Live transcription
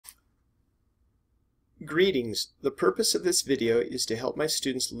Greetings. The purpose of this video is to help my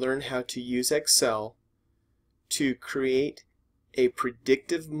students learn how to use Excel to create a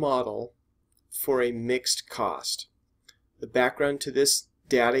predictive model for a mixed cost. The background to this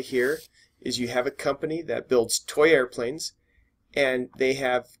data here is you have a company that builds toy airplanes and they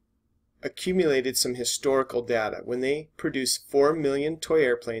have accumulated some historical data. When they produce 4 million toy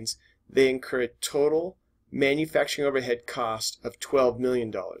airplanes, they incur a total manufacturing overhead cost of $12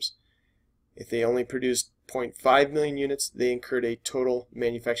 million. If they only produced 0.5 million units, they incurred a total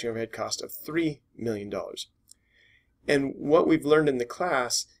manufacturing overhead cost of $3 million. And what we've learned in the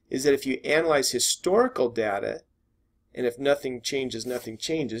class is that if you analyze historical data, and if nothing changes,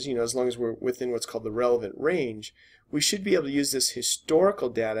 as long as we're within what's called the relevant range, we should be able to use this historical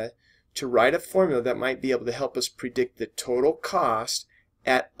data to write a formula that might be able to help us predict the total cost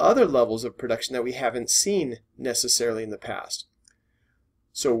at other levels of production that we haven't seen necessarily in the past.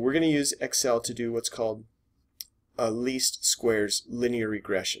 So we're going to use Excel to do what's called a least squares linear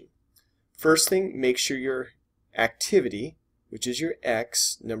regression. First thing, make sure your activity, which is your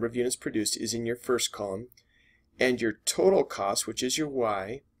X, number of units produced, is in your first column, and your total cost, which is your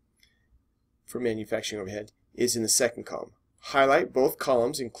Y, for manufacturing overhead, is in the second column. Highlight both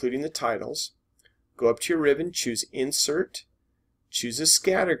columns, including the titles. Go up to your ribbon, choose Insert, choose a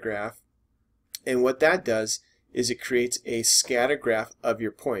scatter graph, and what that does is it creates a scatter graph of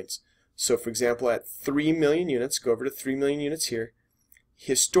your points. So for example, at 3 million units, go over to 3 million units here,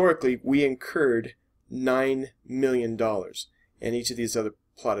 historically we incurred $9 million, and each of these other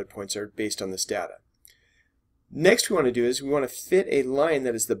plotted points are based on this data. Next we want to do is we want to fit a line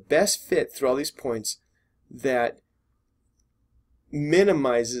that is the best fit through all these points that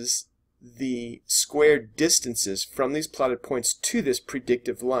minimizes the squared distances from these plotted points to this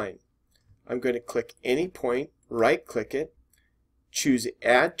predictive line. I'm going to click any point, right click it, choose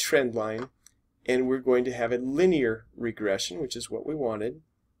Add Trend Line, and we're going to have a linear regression, which is what we wanted.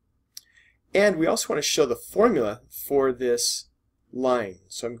 And we also want to show the formula for this line.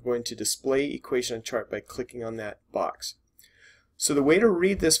 So I'm going to display equation on chart by clicking on that box. So the way to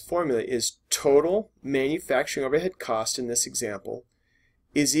read this formula is total manufacturing overhead cost in this example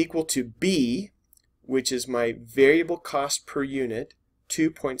is equal to B, which is my variable cost per unit,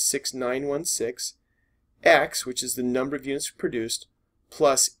 2.6916, X, which is the number of units produced,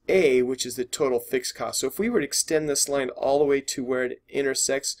 plus A, which is the total fixed cost. So if we were to extend this line all the way to where it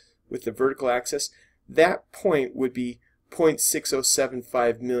intersects with the vertical axis, that point would be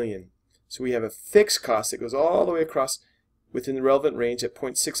 0.6075 million. So we have a fixed cost that goes all the way across within the relevant range at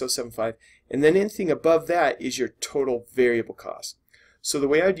 0.6075, and then anything above that is your total variable cost. So the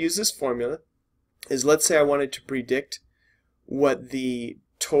way I'd use this formula is, let's say I wanted to predict what the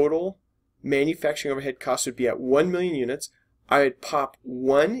total manufacturing overhead cost would be at 1 million units. I would pop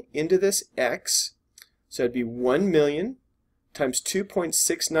 1 into this X, so it'd be 1 million times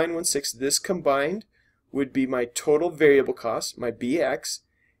 2.6916. This combined would be my total variable cost, my BX,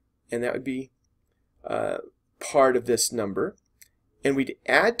 and that would be part of this number. And we'd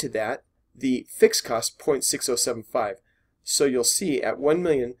add to that the fixed cost, 0.6075. So you'll see at 1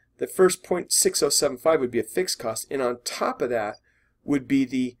 million, the first 0.6075 would be a fixed cost, and on top of that would be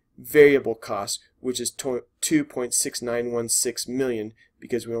the variable cost, which is 2.6916 million,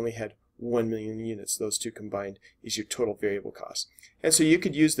 because we only had 1 million units. Those two combined is your total variable cost. And so you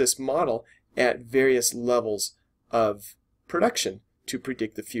could use this model at various levels of production to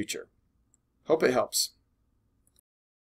predict the future. Hope it helps.